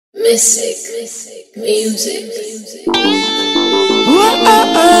Misik, music.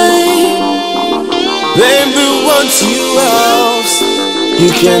 Baby, what you have,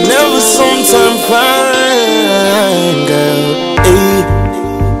 you can never sometime find, girl. Hey.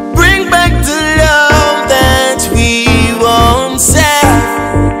 Bring back the love that we once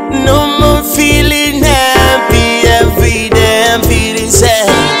had. No more feeling happy every day, I'm feeling sad.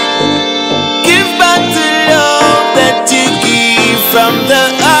 Give back the love that you give from the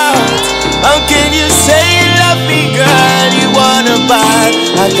heart. How can you say you love me, girl? You wanna bite?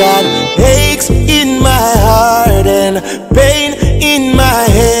 I got aches in my heart and pain in my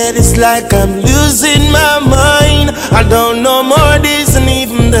head. It's like I'm losing my mind. I don't know more days and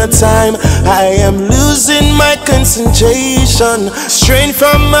even the time. I am losing my concentration, strained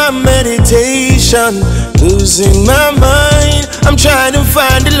from my meditation, losing my mind. I'm trying to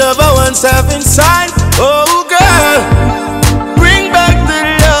find the love I once have inside. Oh girl, bring back the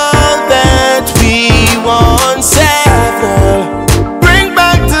love that we once had, girl. Bring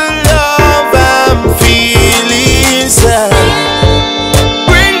back the love I'm feeling sad.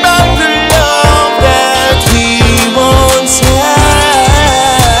 Bring back the love that we once had.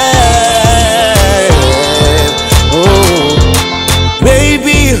 Oh,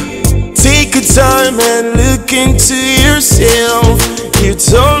 baby, take a time and look into yourself. You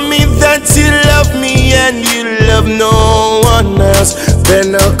told me that you love me and you love no one else.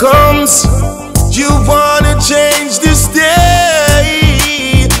 Then now comes, you wanna change this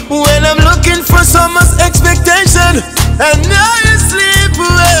day. When I'm looking for someone's expectation and now you sleep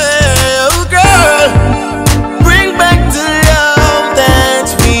away. Oh girl, bring back the love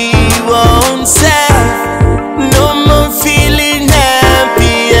that we once had. No more feeling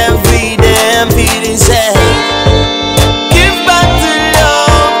happy every day, I'm feeling sad. Give back the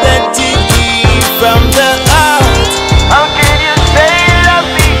love that you give from the heart. How can you say you love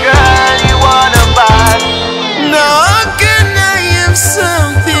me, girl? You wanna buy? Now how can I have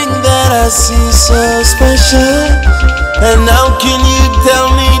something that I see so special? And how can you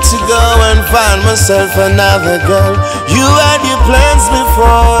tell me to go and find myself another girl? You had your plans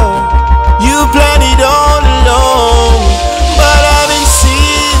before, you planned it all alone. But I've been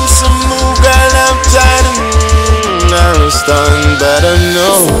seeing some move, girl, I'm tired of understand, but I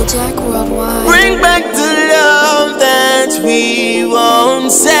know. Zojak worldwide. Bring back the love that we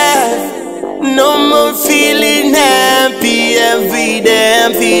once had. No more feeling happy every day,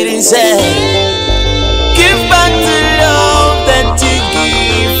 I'm feeling sad. Give back the love that you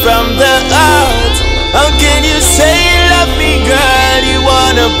give from the heart. How can you say you love me, girl?